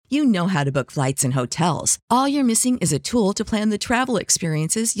You know how to book flights and hotels. All you're missing is a tool to plan the travel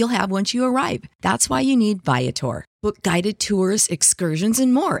experiences you'll have once you arrive. That's why you need Viator. Book guided tours, excursions,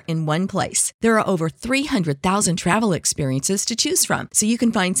 and more in one place. There are over 300,000 travel experiences to choose from, so you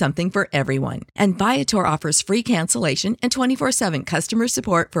can find something for everyone. And Viator offers free cancellation and 24/7 customer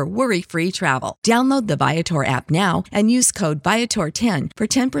support for worry-free travel. Download the Viator app now and use code Viator10 for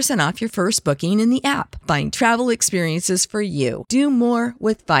 10% off your first booking in the app. Find travel experiences for you. Do more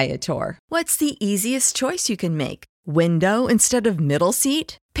with Viator. What's the easiest choice you can make? Window instead of middle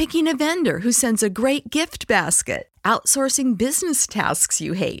seat? Picking a vendor who sends a great gift basket? Outsourcing business tasks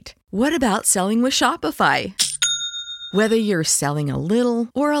you hate? What about selling with Shopify? Whether you're selling a little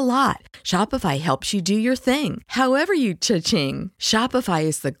or a lot, Shopify helps you do your thing, however you cha-ching. Shopify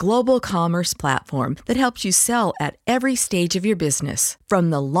is the global commerce platform that helps you sell at every stage of your business. From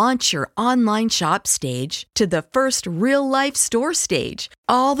the launch your online shop stage to the first real-life store stage,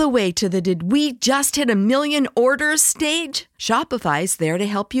 all the way to the did we just hit 1 million orders stage? Shopify's there to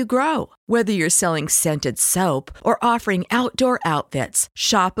help you grow. Whether you're selling scented soap or offering outdoor outfits,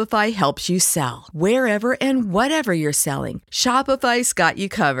 Shopify helps you sell. Wherever and whatever you're selling, Shopify's got you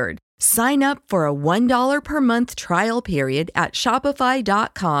covered. Sign up for a $1 per month trial period at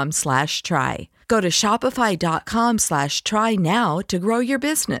shopify.com/try. Go to shopify.com/try now to grow your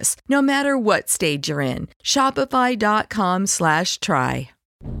business, no matter what stage you're in. Shopify.com/try.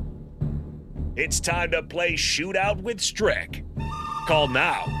 It's time to play Shootout with Strick. Call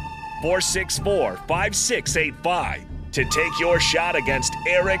now, 464-5685, to take your shot against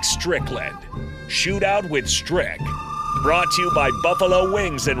Eric Strickland. Shootout with Strick. Brought to you by Buffalo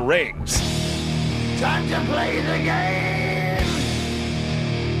Wings and Rings. Time to play the game!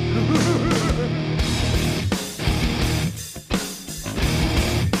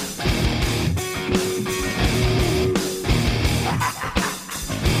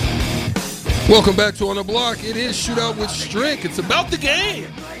 Welcome back to On the Block. It is Shootout with Strick. It's about the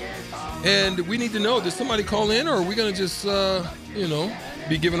game. And we need to know, did somebody call in, or are we going to just,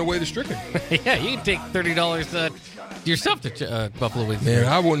 be giving away the Stricken? Yeah, you can take $30 yourself to Buffalo Wings. Man,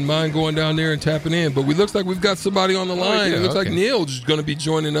 I wouldn't mind going down there and tapping in, but it looks like we've got somebody on the line. It looks like Neil's going to be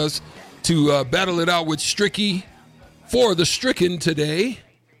joining us to battle it out with Stricky for the Stricken today.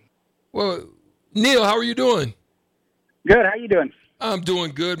 Well, Neil, how are you doing? Good. How you doing? I'm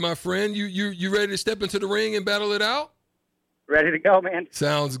doing good, my friend. You ready to step into the ring and battle it out? Ready to go, man.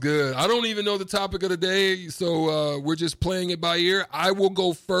 Sounds good. I don't even know the topic of the day, so we're just playing it by ear. I will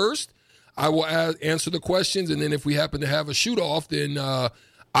go first. I will answer the questions, and then if we happen to have a shoot-off, then I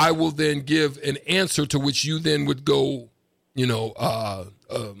will then give an answer to which you then would go,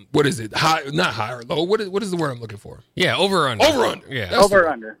 what is it? High, not high or low. What is the word I'm looking for? Yeah, over or under. Over or under. Yeah. Over or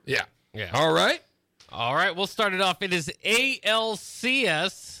under. Yeah. Yeah. All right, we'll start it off. It is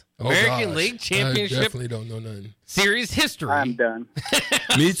ALCS, American League Championship. I definitely don't know nothing. Series history. I'm done.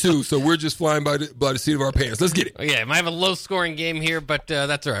 Me too. So we're just flying by the seat of our pants. Let's get it. Yeah, it might have a low-scoring game here, but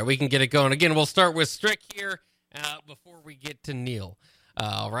that's all right. We can get it going. Again, we'll start with Strick here before we get to Neil.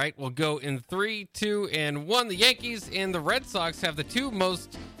 All right, we'll go in 3, 2, and 1. The Yankees and the Red Sox have the two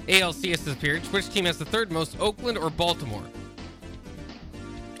most ALCS appearances. Which team has the third most, Oakland or Baltimore?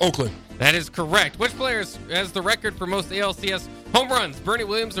 Oakland. That is correct. Which player has the record for most ALCS home runs, Bernie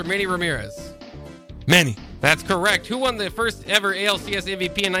Williams or Manny Ramirez? Manny. That's correct. Who won the first ever ALCS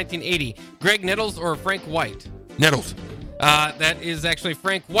MVP in 1980? Greg Nettles or Frank White? Nettles. That is actually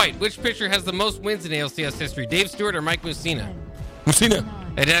Frank White. Which pitcher has the most wins in ALCS history? Dave Stewart or Mike Mussina? Mussina.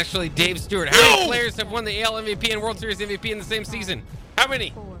 It's actually Dave Stewart. How many players have won the AL MVP and World Series MVP in the same season? How many?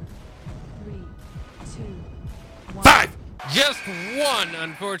 4, 3, 2, 1. 5. Just one,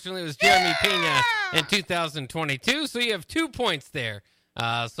 unfortunately. It was Jeremy Pena in 2022. So you have 2 points there.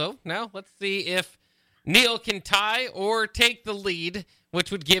 So now let's see if Neil can tie or take the lead, which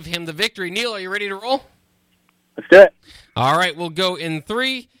would give him the victory. Neil, are you ready to roll? Let's do it. All right, we'll go in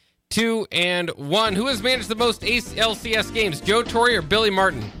 3, 2, and 1. Who has managed the most ALCS games, Joe Torre or Billy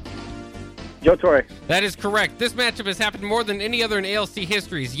Martin? Joe Torre. That is correct. This matchup has happened more than any other in ALC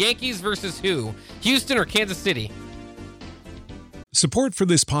histories. Yankees versus who? Houston or Kansas City? Support for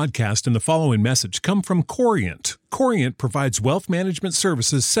this podcast and the following message come from Corient. Corient provides wealth management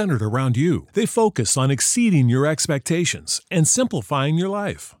services centered around you. They focus on exceeding your expectations and simplifying your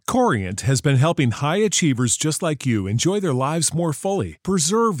life. Corient has been helping high achievers just like you enjoy their lives more fully,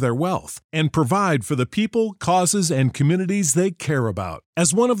 preserve their wealth, and provide for the people, causes, and communities they care about.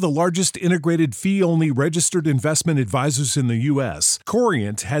 As one of the largest integrated fee-only registered investment advisors in the U.S.,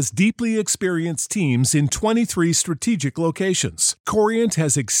 Corient has deeply experienced teams in 23 strategic locations. Corient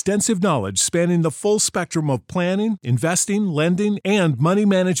has extensive knowledge spanning the full spectrum of plan planning, investing, lending, and money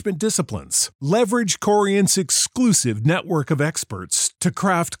management disciplines. Leverage Corient's exclusive network of experts to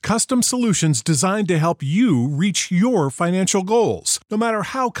craft custom solutions designed to help you reach your financial goals, no matter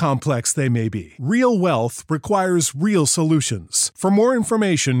how complex they may be. Real wealth requires real solutions. For more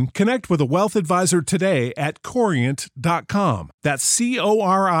information, connect with a wealth advisor today at Corient.com. That's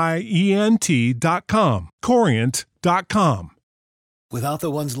Corient.com. Corient.com. Without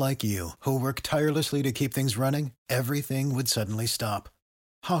the ones like you, who work tirelessly to keep things running, everything would suddenly stop.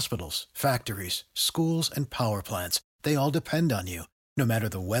 Hospitals, factories, schools, and power plants, they all depend on you. No matter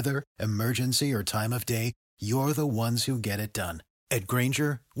the weather, emergency, or time of day, you're the ones who get it done. At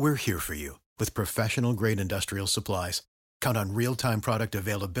Grainger, we're here for you with professional-grade industrial supplies. Count on real-time product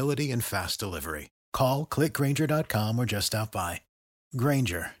availability and fast delivery. Call, click Grainger.com, or just stop by.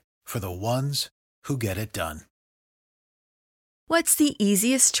 Grainger, for the ones who get it done. What's the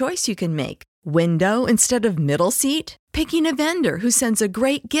easiest choice you can make? Window instead of middle seat? Picking a vendor who sends a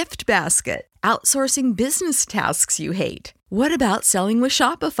great gift basket? Outsourcing business tasks you hate? What about selling with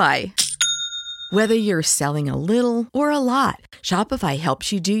Shopify? Whether you're selling a little or a lot, Shopify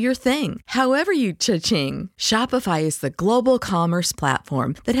helps you do your thing, however you cha-ching. Shopify is the global commerce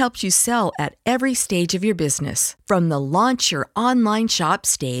platform that helps you sell at every stage of your business. From the launch your online shop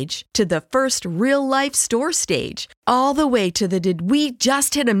stage to the first real-life store stage, all the way to the did we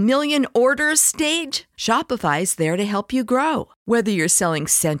just hit 1 million orders stage. Shopify's there to help you grow. Whether you're selling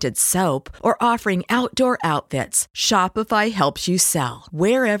scented soap or offering outdoor outfits, Shopify helps you sell.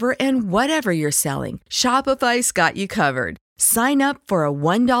 Wherever and whatever you're selling, Shopify's got you covered. Sign up for a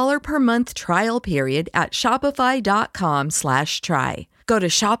 $1 per month trial period at shopify.com/try. Go to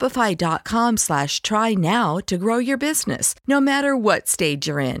shopify.com/try now to grow your business, no matter what stage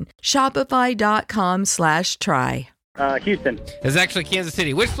you're in. Shopify.com/try. Houston. It's actually Kansas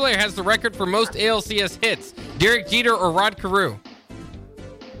City. Which player has the record for most ALCS hits? Derek Jeter or Rod Carew?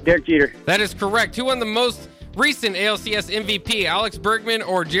 Derek Jeter. That is correct. Who won the most recent ALCS MVP? Alex Bergman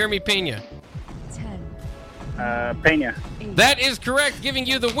or Jeremy Pena? 10, Pena. 8, That is correct, giving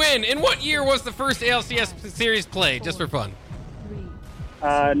you the win. In what year was the first ALCS series played? Just for fun. 3,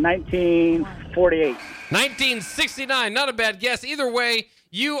 1948. 1969. Not a bad guess. Either way,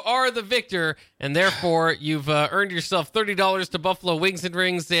 you are the victor, and therefore you've earned yourself $30 to Buffalo Wings and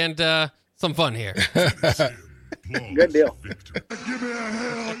Rings and some fun here. Good deal. Give me a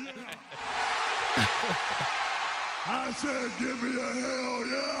hell yeah. I said give me a hell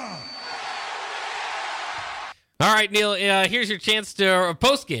yeah. All right, Neil, here's your chance to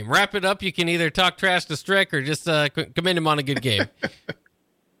post-game. Wrap it up. You can either talk trash to Strick or just commend him on a good game.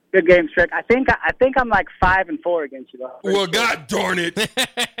 Good game, Strick. I think I'm like 5-4 against you, though. Well, God darn it.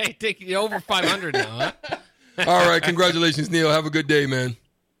 Take you over 500 now, huh? All right, congratulations, Neil. Have a good day, man.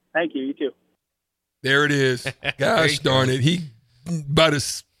 Thank you. You too. There it is. Gosh darn it. He by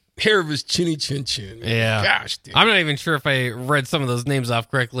the hair of his chinny chin chin. Yeah. Gosh damn. I'm not even sure if I read some of those names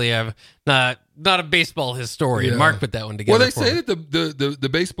off correctly. I'm not a baseball historian. Yeah. Mark put that one together. Well, they for say me. that the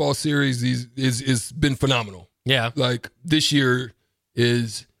baseball series is been phenomenal. Yeah. Like this year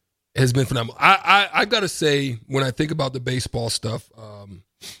has been phenomenal. I gotta say, when I think about the baseball stuff,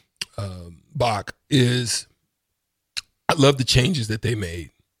 Bach, is I love the changes that they made.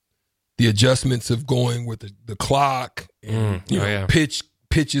 The adjustments of going with the clock and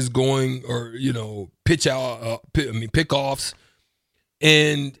pitches going, or pickoffs,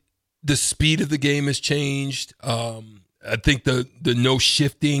 and the speed of the game has changed. I think the no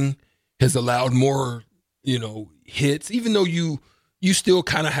shifting has allowed more hits, even though you still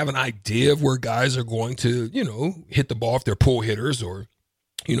kind of have an idea of where guys are going to hit the ball if they're pull hitters or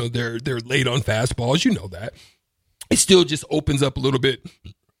they're late on fastballs. You know that it still just opens up a little bit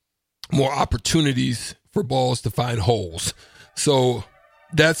more opportunities for balls to find holes. So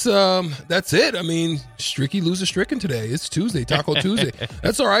that's it. I mean, Stricky loses Stricken today. It's Tuesday, Taco Tuesday.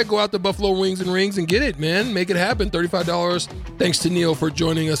 That's all right. Go out to Buffalo Wings and Rings and get it, man. Make it happen. $35. Thanks to Neil for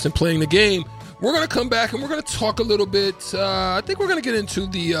joining us and playing the game. We're going to come back and we're going to talk a little bit. I think we're going to get into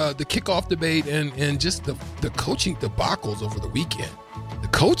the kickoff debate and just the coaching debacles over the weekend. The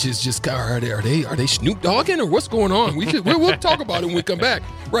coaches just are they Snoop Dogging or what's going on? We'll talk about it when we come back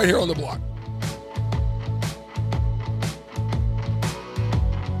right here on the block.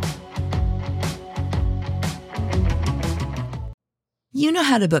 You know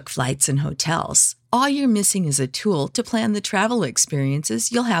how to book flights and hotels. All you're missing is a tool to plan the travel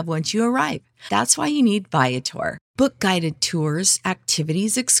experiences you'll have once you arrive. That's why you need Viator. Book guided tours,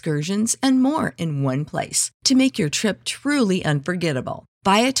 activities, excursions, and more in one place to make your trip truly unforgettable.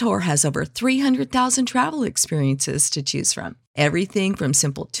 Viator has over 300,000 travel experiences to choose from. Everything from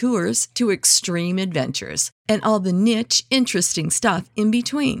simple tours to extreme adventures and all the niche, interesting stuff in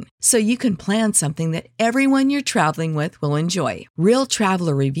between. So you can plan something that everyone you're traveling with will enjoy. Real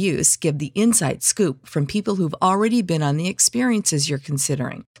traveler reviews give the inside scoop from people who've already been on the experiences you're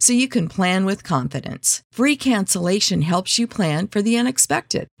considering. So you can plan with confidence. Free cancellation helps you plan for the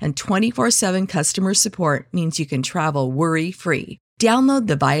unexpected. And 24/7 customer support means you can travel worry-free. Download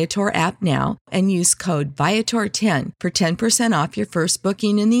the Viator app now and use code Viator10 for 10% off your first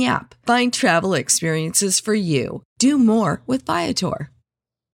booking in the app. Find travel experiences for you. Do more with Viator.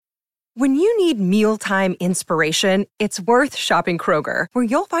 When you need mealtime inspiration, it's worth shopping Kroger, where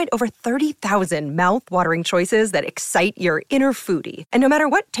you'll find over 30,000 mouth-watering choices that excite your inner foodie. And no matter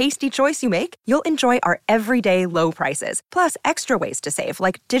what tasty choice you make, you'll enjoy our everyday low prices, plus extra ways to save,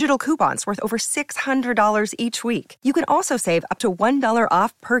 like digital coupons worth over $600 each week. You can also save up to $1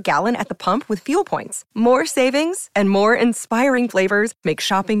 off per gallon at the pump with fuel points. More savings and more inspiring flavors make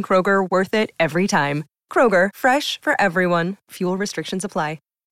shopping Kroger worth it every time. Kroger, fresh for everyone. Fuel restrictions apply.